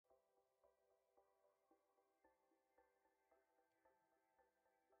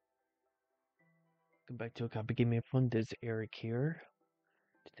Welcome back to Okapi Gaming Fun. This is Erik here.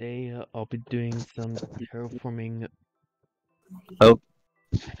 Today I'll be doing some terraforming. Oh.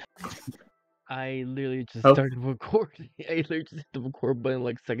 I literally just started recording. I literally just hit the record button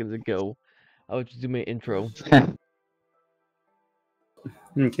like seconds ago. I'll just do my intro.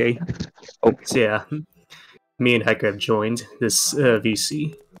 Okay. So yeah, me and Hiker have joined this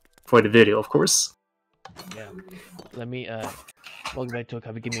VC for the video, of course. Yeah. Let me welcome back to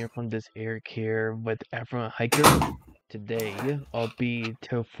Okapi Gaming Fun. This is Erik here with Avro and Hiker. Today I'll be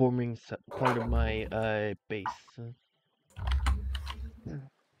terraforming part of my base.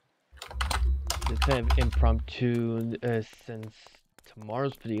 It's kind of impromptu since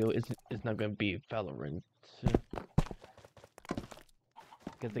tomorrow's video is not going to be Valorant.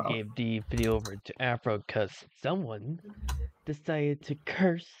 Because I gave the video over to Avro because someone decided to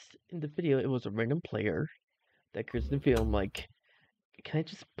curse in the video. It was a random player that cursed in the video. I'm like, can I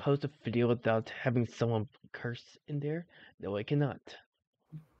just post a video without having someone curse in there? No, I cannot.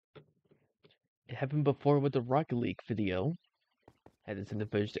 It happened before with the Rocket League video. I had to send the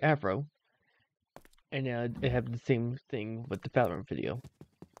footage to Avro. And now it happened the same thing with the Valorant video.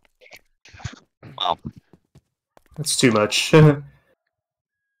 Wow. That's too much.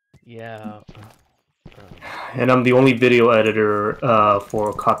 Yeah. And I'm the only video editor for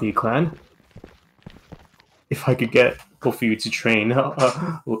Okapi Clan. If I could get both of you to train,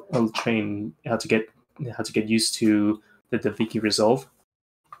 I'll train how to get used to the Wiki Resolve.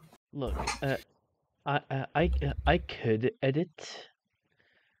 Look, I could edit.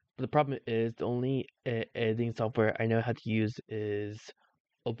 But the problem is the only editing software I know how to use is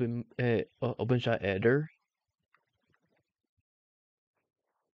OpenShot Editor.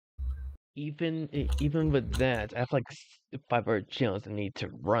 Even with that, I have like 5 other channels I need to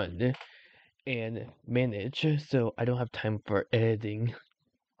run and manage, so I don't have time for editing.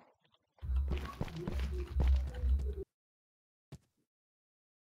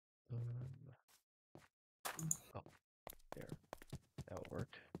 Oh, there, that'll work.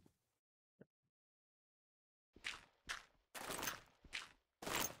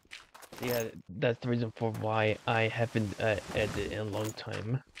 Yeah, that's the reason for why I haven't edited in a long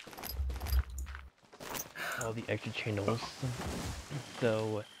time. All the extra channels.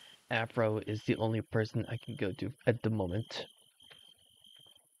 So, Avro is the only person I can go to at the moment.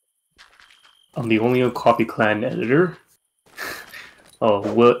 I'm the only Okapi Clan editor.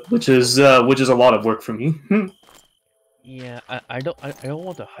 Which is a lot of work for me. Yeah, I don't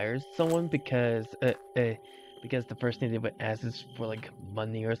want to hire someone because the first thing they would ask is for like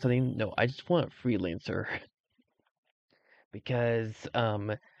money or something. No, I just want a freelancer. Because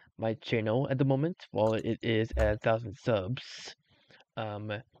my channel at the moment, while it is at 1,000 subs,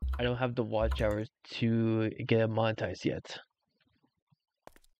 I don't have the watch hours to get it monetized yet.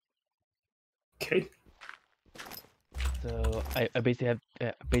 Okay. So I basically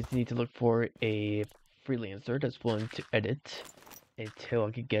need to look for a freelancer that's willing to edit until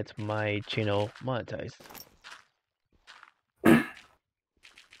I can get my channel monetized.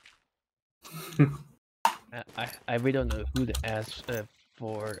 I really don't know who to ask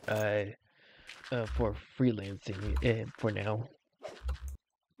for freelancing for now.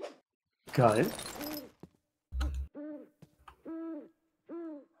 Got it.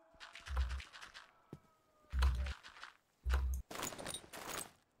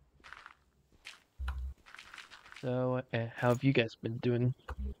 So how have you guys been doing?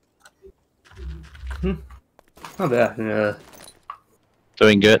 Not bad.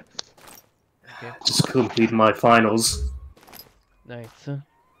 Doing good. Okay. Just complete my finals. Nice.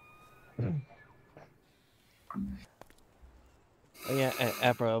 Oh yeah,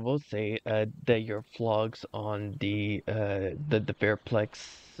 Avro, I will say that your vlogs on the Fairplex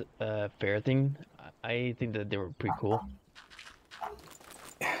fair thing, I think that they were pretty cool.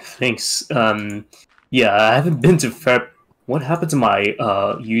 Thanks. Yeah, I haven't been to Fair. What happened to my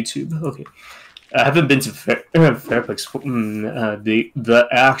YouTube? Okay, I haven't been to Fairplex, the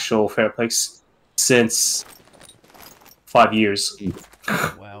actual Fairplex, since 5 years.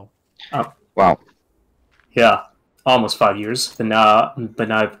 Wow. Wow. Yeah, almost 5 years. But now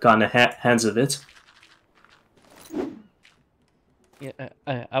I've gotten the hands of it. Yeah,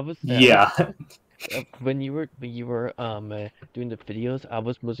 I was. Yeah. When you were doing the videos, I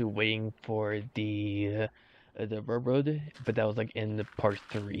was mostly waiting for the Overworld, but that was like in the part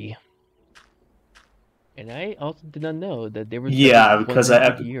 3. And I also did not know that there was Because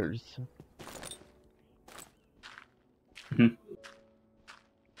 100 years.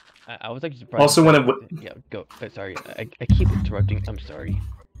 I was actually surprised. Also, when yeah, go. Sorry, I keep interrupting. I'm sorry.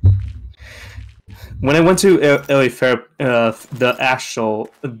 when I went to LA Fair,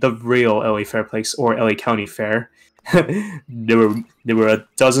 the real LA Fairplex or LA County Fair, there were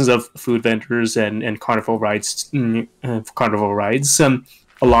dozens of food vendors and carnival rides, along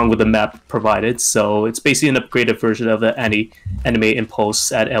with the map provided. So it's basically an upgraded version of the anime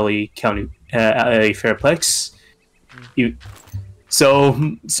impulse at LA County LA Fairplex. So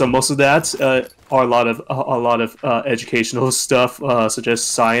most of that are a lot of educational stuff, such as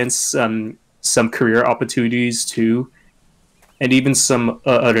science, some career opportunities too, and even some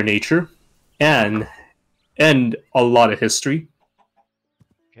other nature, and a lot of history,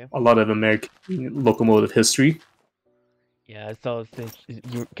 Okay. a lot of American locomotive history. Yeah, I saw since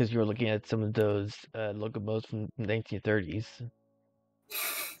because you were looking at some of those locomotives from 1930s.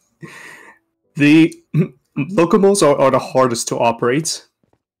 The locomotives are the hardest to operate.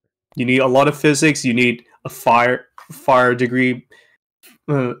 You need a lot of physics. You need a fire degree,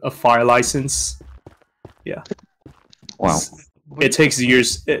 a fire license. Yeah. Wow. It takes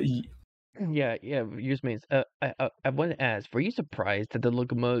years. Yeah, use means. I want to ask, were you surprised that the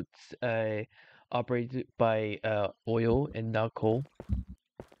locomotives operated by oil and not coal?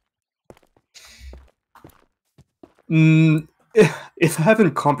 If I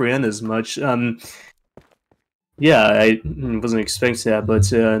haven't comprehended as much, yeah, I wasn't expecting that, but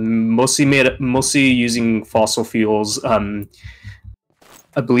mostly using fossil fuels. I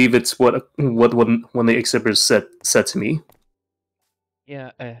believe it's what one of the exhibitors said to me. Yeah,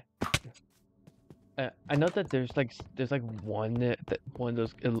 I know that there's like one of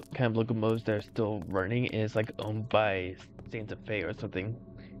those kind of locomotives that are still running, and it's like owned by Santa Fe or something.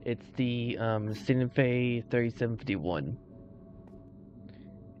 It's the Santa Fe 3751,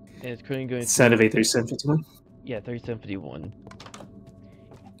 and it's currently going Santa through. Fe 3751. Yeah, 3751.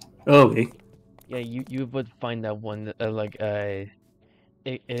 Oh, okay. Yeah, you would find that one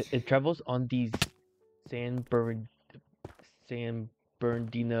it travels on these San Bern San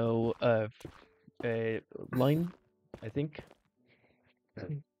Bernardino line, I think.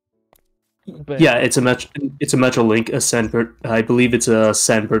 But Yeah, it's a Metro Link. I believe it's a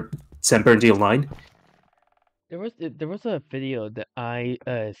San Bernardino line. there was a video that I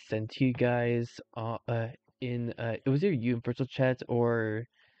sent to you guys in it was either Universal Chat or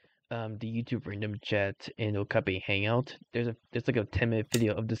the YouTube random chat in Okapi Hangout. There's like a 10-minute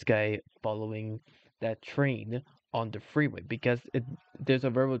video of this guy following that train on the freeway because there's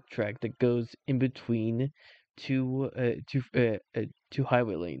a railroad track that goes in between two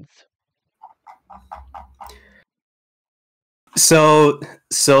highway lanes. So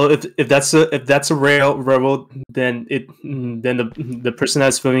if that's a railroad, then the person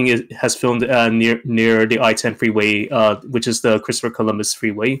that's filming has filmed near the I-10 freeway, which is the Christopher Columbus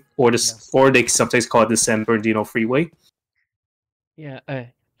freeway, or or they sometimes call it the San Bernardino freeway. Yeah,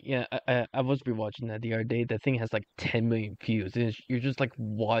 I was rewatching that the other day. That thing has like 10 million views, and you're just like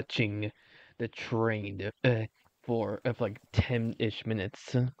watching the train for like 10-ish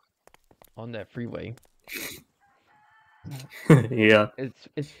minutes on that freeway. Yeah.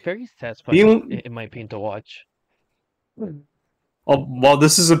 It's very satisfying in my opinion to watch. While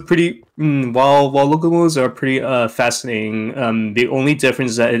this is a pretty while locomotives are pretty fascinating, the only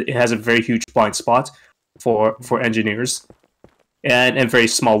difference is that it has a very huge blind spot for engineers, and very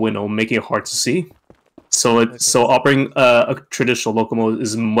small window, making it hard to see. So operating a traditional locomotive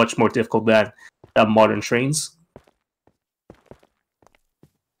is much more difficult than modern trains.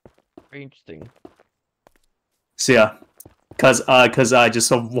 Very interesting. So yeah, because I just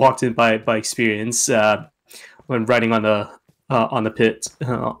sort of walked in by experience when riding on the pit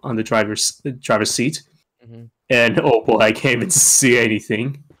on the driver's seat, and oh boy, I can't even see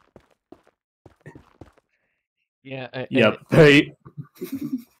anything. Yeah. Yeah. Very.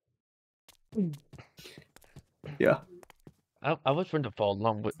 Yeah. I was trying to follow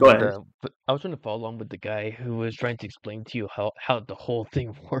along with, Go ahead. I was trying to follow along with the guy who was trying to explain to you how the whole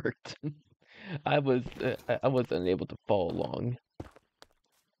thing worked. I was unable to follow along.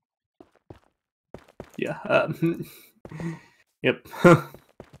 Yeah. Yep.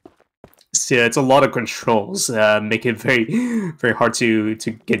 So yeah, it's a lot of controls, make it very hard to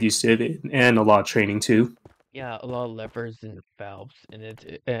get used to it, and a lot of training too. Yeah, a lot of levers and valves, and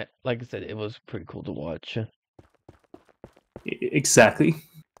like I said, it was pretty cool to watch. Exactly.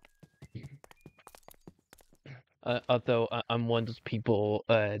 Although I'm one of those people,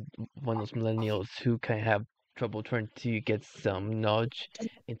 one of those millennials who kind of have trouble trying to get some knowledge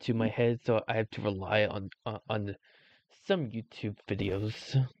into my head, so I have to rely on some YouTube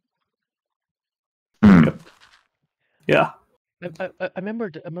videos. Yep. Yeah. I remember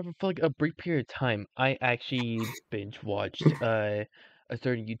for like a brief period of time, I actually binge watched a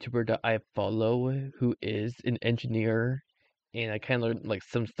certain YouTuber that I follow who is an engineer, and I kind of learned like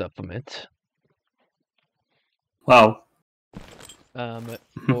some stuff from it. Wow.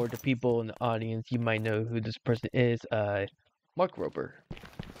 For the people in the audience, you might know who this person is. Mark Rober.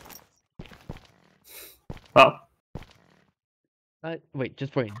 Wow. Wait,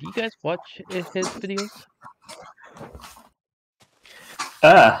 just wondering, do you guys watch his videos?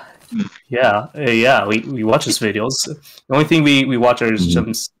 Yeah. We watch his videos. The only thing we watch are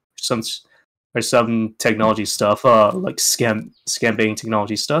some technology stuff, like scam baiting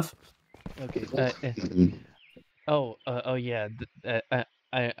technology stuff. Okay. Oh yeah.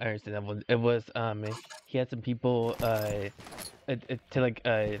 I understand that one. It was he had some people to like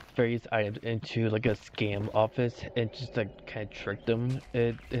various items into like a scam office and just like kind of tricked them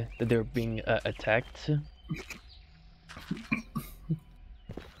that they were being attacked.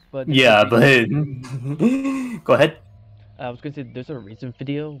 But Yeah, but go ahead. I was gonna say there's a recent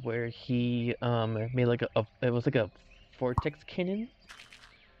video where he made like it was like a vortex cannon.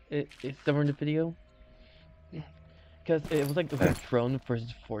 It's somewhere in the video because it was like a drone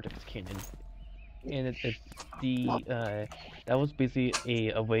versus vortex cannon, and it's that was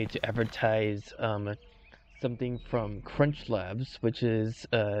basically a way to advertise something from Crunch Labs, which is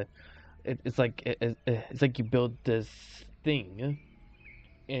it's like you build this thing.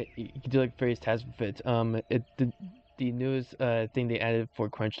 You can do like various tasks with it. The newest thing they added for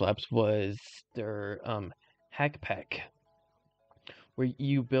Crunch Labs was their hack pack, where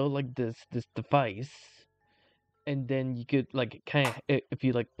you build like this device, and then you could like kind of if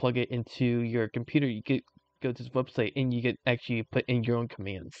you like plug it into your computer, you could go to this website and you could actually put in your own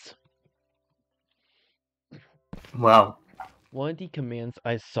commands. Wow. One of the commands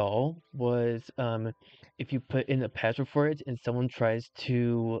I saw was if you put in a password for it and someone tries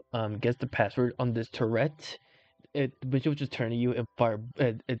to guess the password on this turret, it will just turn to you and fire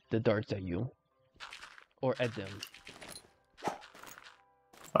the darts at you or at them.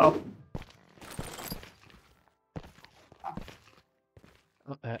 Wow.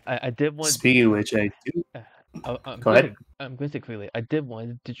 I did want. Speaking of which, I do. Go ahead. I'm going to say clearly, I did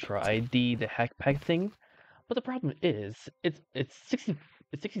want to try the hack pack thing, but the problem is it's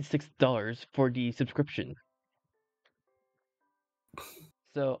 $66 for the subscription.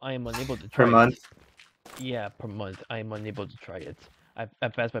 So I am unable to try Per month? it. Yeah, per month. I am unable to try it.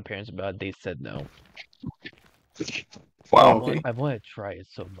 I've asked my parents about it. They said no. Wow. Okay. I want to try it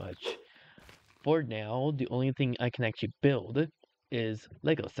so much. For now, the only thing I can actually build is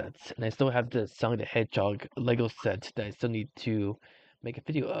Lego sets, and I still have the Sonic the Hedgehog Lego set that I still need to make a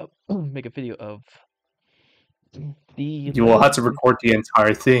video of. make a video of. You will have to record the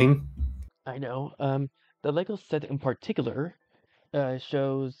entire thing. I know. The Lego set in particular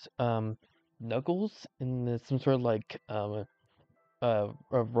shows Knuckles in some sort of like a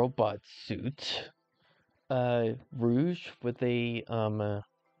robot suit. Rouge with a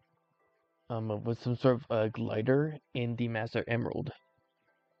with some sort of glider in the Master Emerald.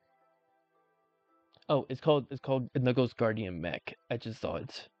 Oh, it's called Knuckles Guardian Mech. I just saw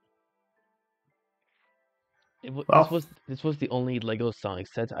it. Wow. This was the only Lego Sonic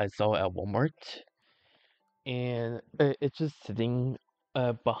set I saw at Walmart, and it's just sitting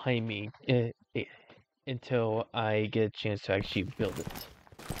behind me until I get a chance to actually build it.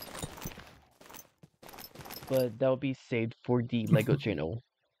 But that will be saved for the Lego channel.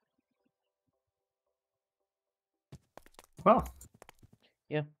 Wow.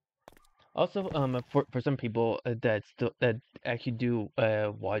 Yeah. Also, for some people that actually do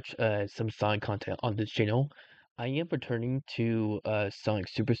watch some Sonic content on this channel, I am returning to Sonic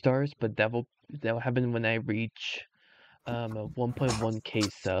Superstars, but that will happen when I reach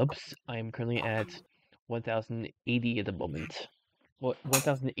 1.1k subs. I am currently at 1,080 at the moment. Well,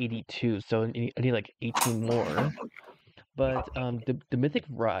 1,082, so I need like 18 more. But the Mythic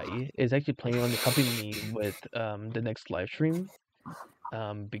Rye is actually planning on helping me with the next live stream.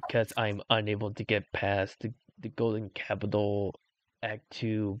 Because I'm unable to get past the Golden Capital Act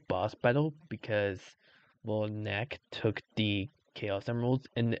 2 boss battle because, well, Knack took the Chaos Emeralds,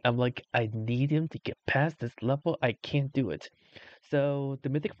 and I'm like, I need him to get past this level. I can't do it. So the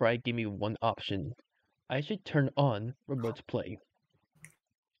Mythic Rye gave me one option. I should turn on remote play.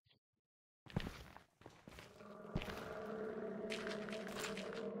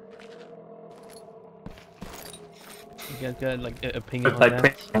 You guys got like an opinion on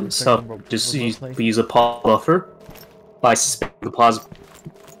that? So just use a pause buffer by suspending the pause.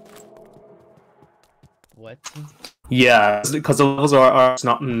 What? Yeah, because the levels are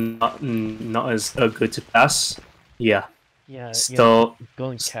not as good to pass. Yeah. Yeah. So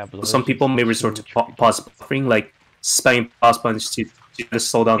Golden Capital. some people may resort to pause buffering, like spamming pause buttons to just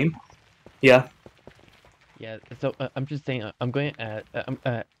slow down the game. Yeah. Yeah, so I'm just saying, I'm going to add,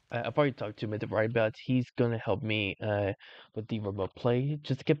 I've already talked to Mr. Right about he's going to help me with the remote play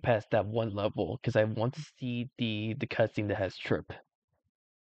just to get past that one level because I want to see the cutscene that has Trip.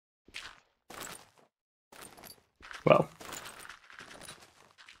 Well.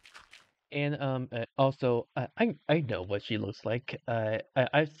 And also I know what she looks like.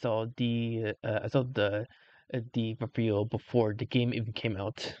 I saw the reveal before the game even came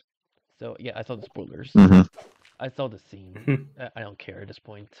out. So yeah, I saw the spoilers. Mm-hmm. I saw the scene. I don't care at this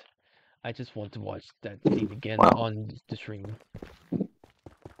point. I just want to watch that scene again Wow. on the stream.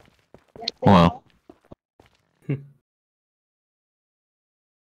 Wow.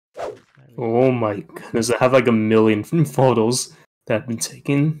 Oh my goodness, I have like 1,000,000 photos that have been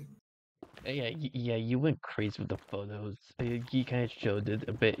taken. Yeah, yeah, you went crazy with the photos. You kind of showed it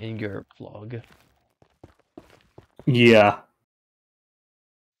a bit in your vlog. Yeah.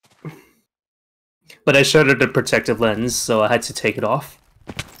 But I showed her the protective lens, so I had to take it off.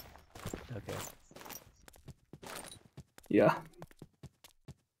 Okay. Yeah.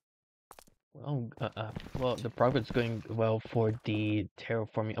 Well, the progress is going well for the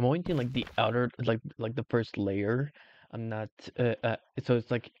terraforming. I'm only doing like the outer, like the first layer. I'm not, so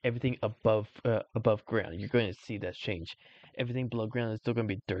it's like everything above ground. You're going to see that change. Everything below ground is still going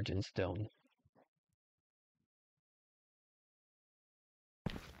to be dirt and stone.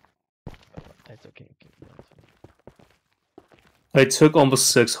 That's okay. I took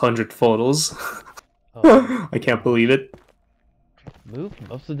almost 600 photos. Oh, I can't believe it. move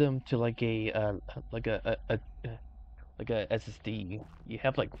most of them to like a like like a SSD. You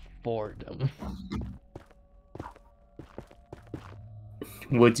have like 4 of them.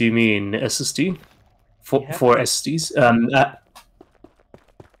 What do you mean, SSD? You have For like, SSDs?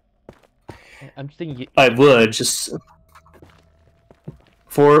 I'm just thinking. I would just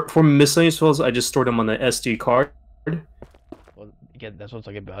for miscellaneous files. I just store them on the SD card. Well, yeah, that's what I'm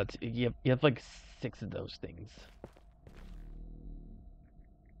talking about. You have like 6 of those things.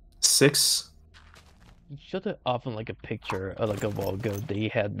 6. You showed it off in like a picture like a while ago that you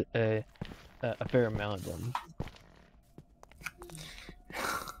had a fair amount of them.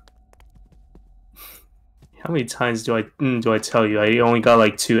 How many times do I tell you? I only got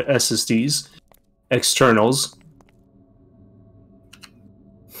like 2 SSDs, externals.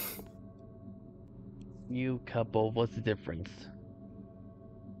 You couple, what's the difference?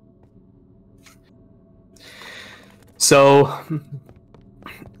 So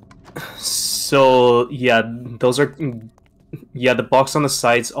yeah, those are the box on the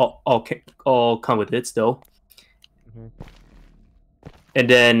sides all come with it still. Mm-hmm. And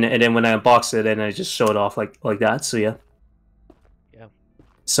then when I unbox it, and I just show it off like that. So yeah. Yeah.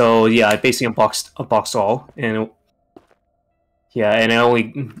 So yeah, I basically unboxed all, and yeah, and I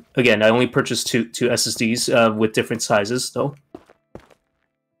only purchased two SSDs with different sizes though.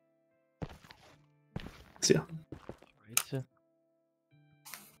 So yeah. Right.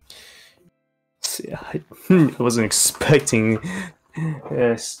 So yeah, I wasn't expecting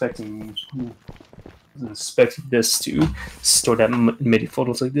this to store that many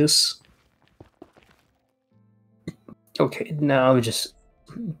photos like this. Okay, now just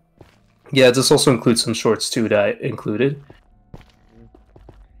this also includes some shorts too that I included.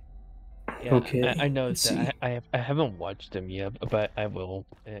 Yeah, okay, I know that I haven't watched them yet, but I will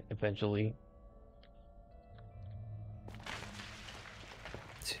eventually.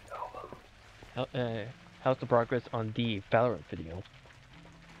 How's the progress on the Valorant video?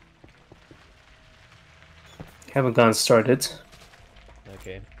 Haven't gotten started.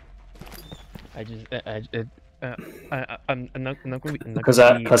 Okay. I'm not gonna be Because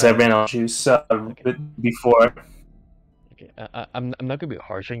I ran out of juice before. Okay, I'm not gonna be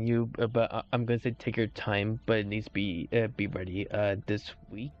harsh on you, but I'm gonna say take your time, but it needs to be ready this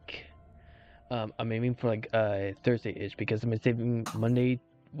week. I'm aiming for like Thursday-ish because I'm saving Monday,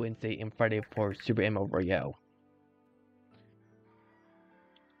 Wednesday, and Friday for Super Ammo Royale.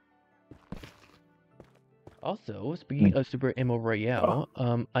 Also, speaking of Super Ammo Royale,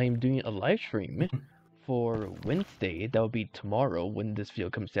 I am doing a live stream for Wednesday. That will be tomorrow when this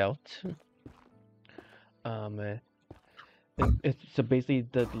video comes out. So basically,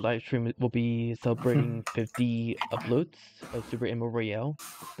 the live stream will be celebrating 50 uploads of Super Ammo Royale.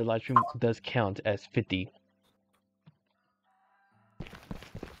 The live stream does count as 50.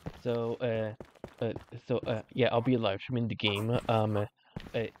 So, yeah, I'll be live streaming the game.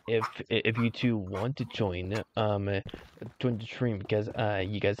 If you two want to join the stream because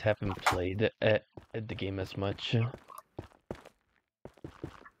you guys haven't played the game as much.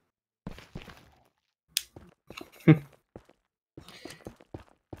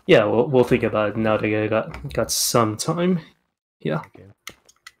 Yeah, we'll think about it now that I got some time. Yeah. Okay.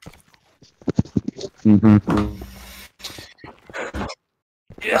 Mm-hmm.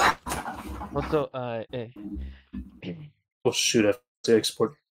 Yeah. Also, Oh shoot! I have to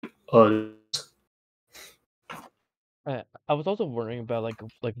export. I was also wondering about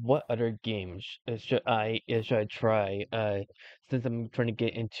like what other games should I try since I'm trying to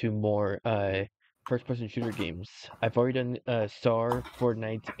get into more first person shooter games. I've already done SAR,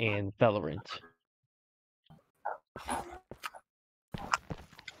 Fortnite, and Valorant.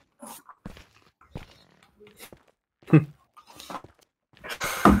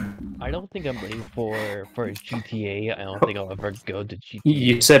 I don't think I'm ready for a GTA. I don't think I'll ever go to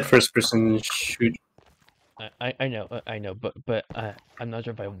You GTA. said first person shoot. I know, but I'm not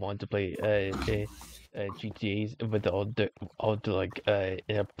sure if I want to play GTA's with all the like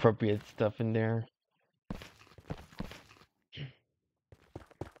inappropriate stuff in there.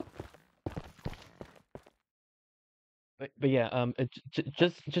 But yeah,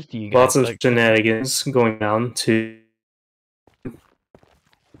 just to you Lots guys, of like, shenanigans going down to.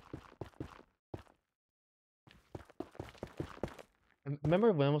 remember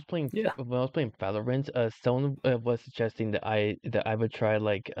Yeah. when I was playing Valorant, someone was suggesting that I would try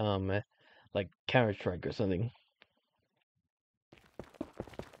like Counter-Strike or something.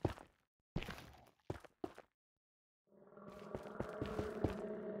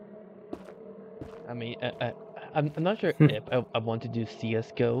 I mean, I'm not sure if I want to do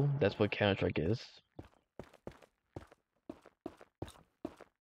CS:GO. That's what Counter-Strike is.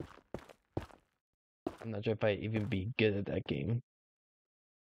 I'm not sure if I even be good at that game.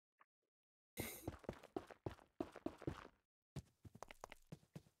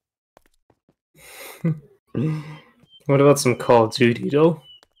 What about some Call of Duty though?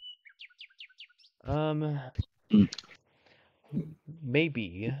 Um,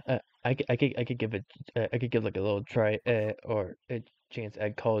 maybe I could give it I could give like a little try or a chance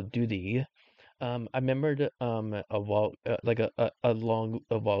at Call of Duty. I remembered a while like a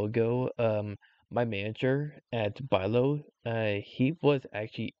while ago my manager at Bilo he was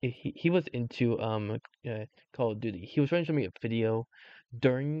actually he was into Call of Duty. He was trying to show me a video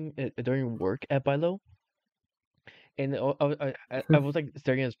during work at Bilo, and I was like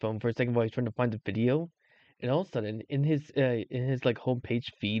staring at his phone for a second while he's trying to find the video, and all of a sudden in his like homepage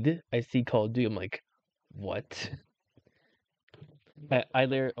feed I see Call of Duty. I'm like, what? I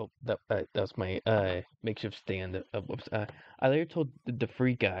later that was my makeshift stand. Whoops. I later told the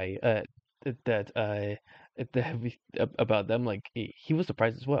free guy that about them like he was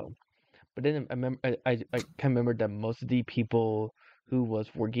surprised as well. But then I remember I kind of remembered that most of the people who was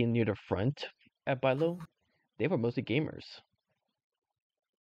working near the front at Bilo, they were mostly gamers.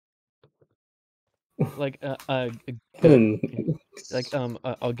 Like Hmm. like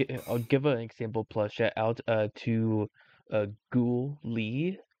I'll give an example plus shout out to Ghoul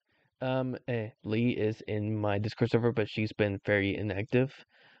Lee. Lee is in my Discord server, but she's been very inactive.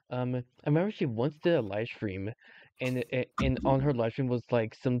 I remember she once did a live stream, and on her live stream was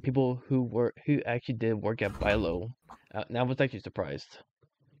like some people who actually did work at Bilo. And I was actually surprised.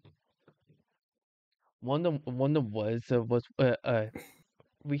 One of them was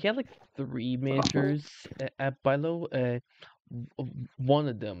we had like three managers at Bilo. One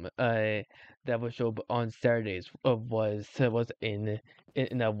of them that would show up on Saturdays was in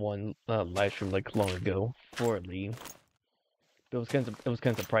that one live stream like long ago for Lee. It was kind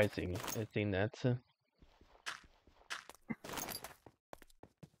of surprising seeing that.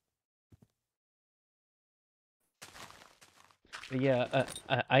 But yeah,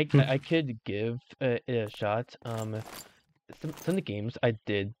 I could give it a shot. Some of the games I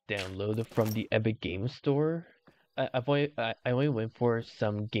did download from the Epic Games Store. I only went for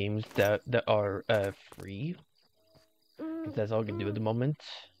some games that are free because that's all I can do at the moment.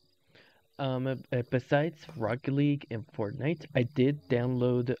 Besides Rocket League and Fortnite, I did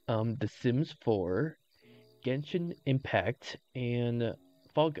download The Sims 4, Genshin Impact, and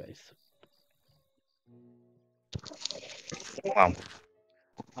Fall Guys. Wow.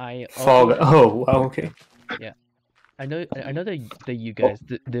 I Fog. also Oh, wow, okay. yeah, I know that you guys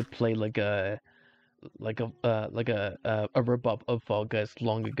did play like a rip off of Fall Guys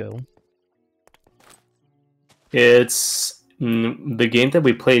long ago. It's the game that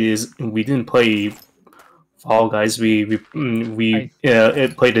we played is we didn't play Fall Guys. I It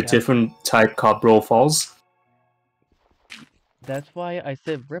played a yeah, different type called Brawl Falls that's why I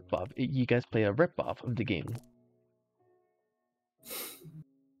said rip off. You guys play a rip off of the game.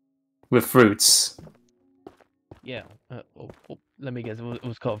 with fruits. Yeah. Let me guess. It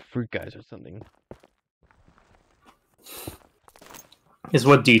was called Fruit Guys or something. Is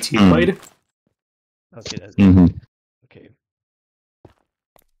what DT Mm. played. Okay, that's Mm-hmm. okay.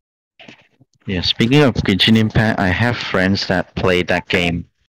 Yeah, speaking of Genshin Impact, I have friends that play that game.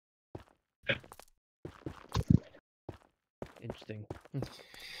 Interesting.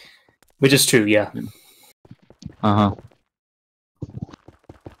 Which is true, yeah. Uh-huh.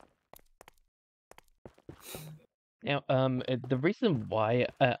 Now, the reason why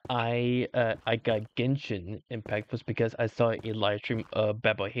I got Genshin Impact was because I saw a live stream of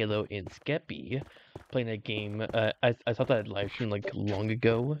Baba Halo and Skeppy playing that game. I saw that live stream like long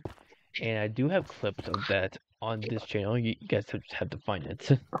ago, and I do have clips of that on this channel. You guys have to find it.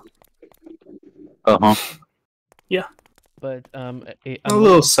 Uh-huh. But A I'm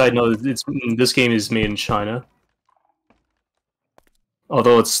little willing. side note: this game is made in China,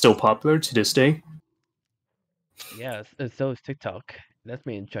 although it's still popular to this day. Yeah, so is TikTok. That's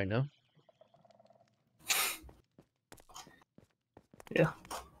made in China. Yeah.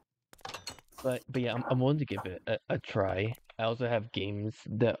 But yeah, I'm willing to give it a try. I also have games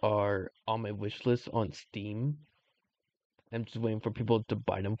that are on my wish list on Steam. I'm just waiting for people to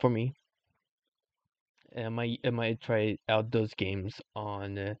buy them for me. And I might try out those games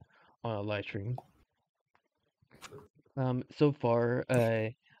on a live stream. So far,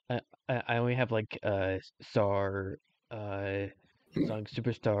 I only have like uh Sonic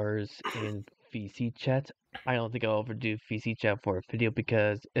Superstars and VC chat. I don't think I'll ever do VC chat for a video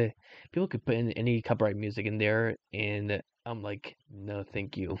because people could put in any copyright music in there, and I'm like, no,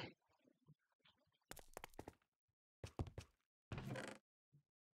 thank you.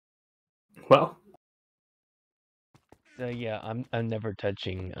 Well, So yeah, I'm never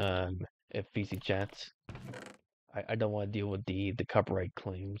touching VC chats. I don't want to deal with the copyright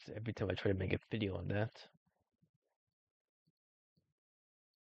claims every time I try to make a video on that.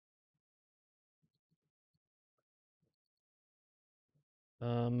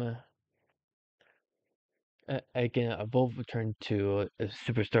 Um, again, I will return to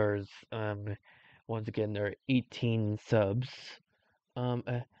Superstars. Once again, there are 18 subs.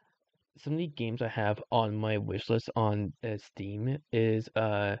 Some of the games I have on my wish list on Steam is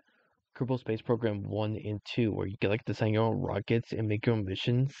Kerbal Space Program 1 and 2, where you get like design your own rockets and make your own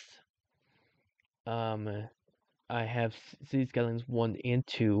missions. I have City Skylines 1 and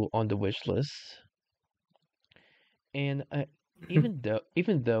 2 on the wish list. And even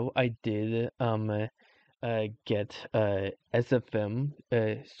though I did get SFM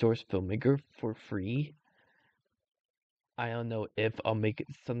Source Filmmaker for free, I don't know if I'll make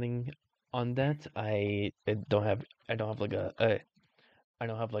something on that. I don't have like I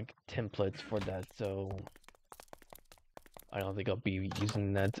don't have like templates for that, so I don't think I'll be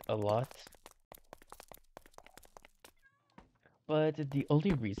using that a lot. But the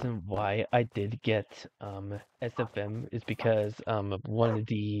only reason why I did get SFM is because one of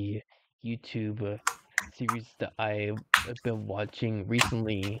the YouTube series that I've been watching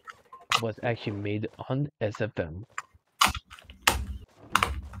recently was actually made on SFM.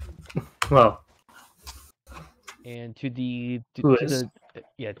 well, And to the who to is? the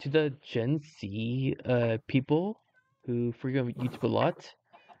yeah, to the Gen Z people who freak out YouTube a lot,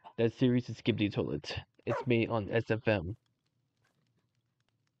 that series is Skip the Toilet. It's made on SFM.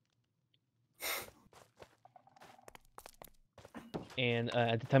 And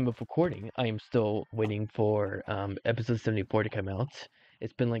at the time of recording, I am still waiting for episode 74 to come out.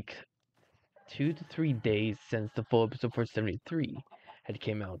 It's been like 2 to 3 days since the full episode for 73 had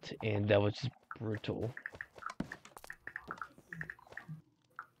came out, and that was just brutal.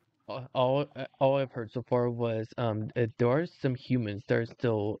 All I've heard so far was there are some humans that are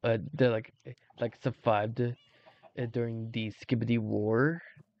still they're like survived during the Skibbity War,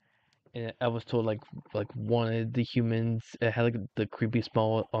 and I was told like one of the humans had like the creepy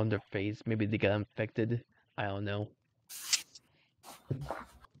smile on their face. Maybe they got infected. I don't know.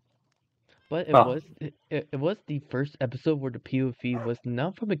 But Well, it was the first episode where the POV was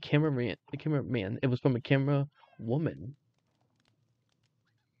not from a cameraman. It was from a camera woman.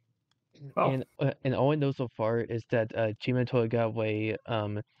 well, And all I know so far is that Chima Toa got away.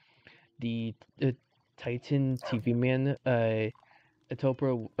 The Titan TV man told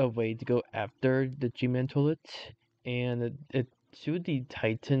her a way to go after the G-Man toilet, and two of the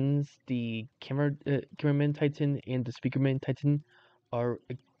Titans, the cameraman Titan and the speakerman Titan, are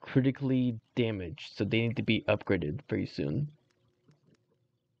critically damaged, so they need to be upgraded very soon.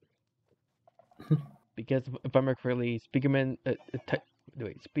 Because if I'm correctly, Speakerman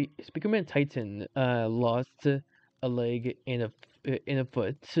Titan lost a leg and a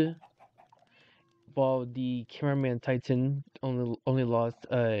foot, while the cameraman Titan only lost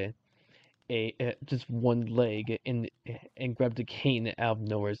just one leg and grabbed a cane out of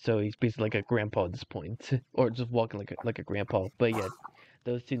nowhere. So he's basically like a grandpa at this point, or just walking like a grandpa. But yeah,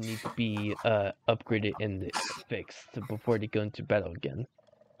 those two need to be upgraded and fixed before they go into battle again.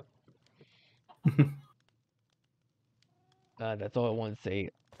 That's all I want to say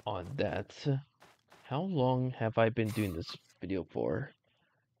on that. How long have I been doing this video for?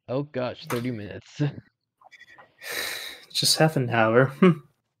 Oh gosh, 30 minutes. Just half an hour.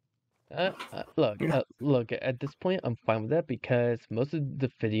 Look. At this point, I'm fine with that because most of the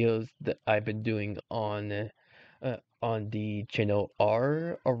videos that I've been doing on the channel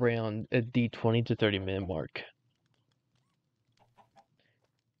are around the 20 to 30-minute mark.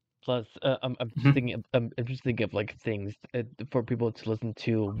 Plus, I'm just thinking, I'm just thinking of like things for people to listen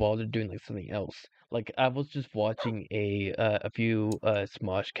to while they're doing like something else. Like I was just watching a few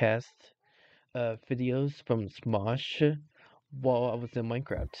Smoshcast videos from Smosh while I was in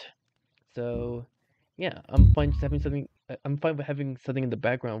Minecraft. So, yeah, I'm fine just having something. I'm fine with having something in the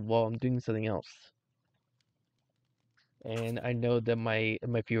background while I'm doing something else. And I know that my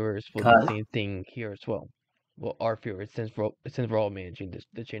viewers will do the God. same thing here as well. Well, our viewers, since we're all managing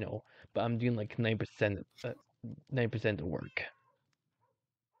the channel, but I'm doing like 9% 9% of work.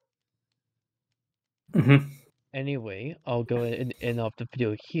 Anyway, I'll go ahead and end off the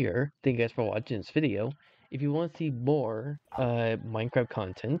video here. Thank you guys for watching this video. If you want to see more Minecraft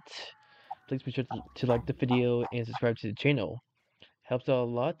content, please be sure to like the video and subscribe to the channel. Helps out a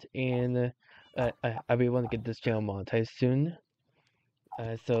lot, and I really want to get this channel monetized soon.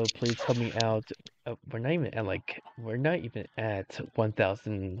 So please help me out. We're not even at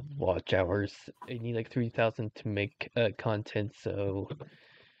 1,000 watch hours. I need like 3,000 to make content. So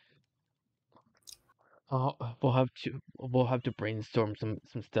we'll have to brainstorm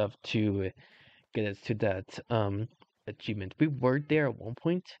some stuff to get us to that achievement. We were there at one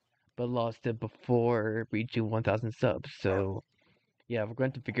point, but lost it before reaching 1,000 subs. So yeah, we're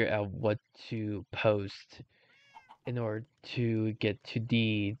going to figure out what to post in order to get to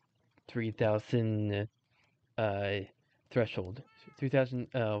the 3,000 threshold, 3,000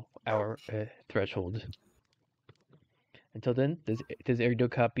 hour threshold. Until then, this is Erik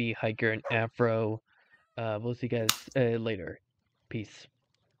Okapi, Hiker, and Avro. We'll see you guys later. Peace.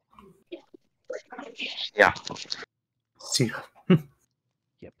 Yeah. See ya.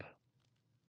 Yep.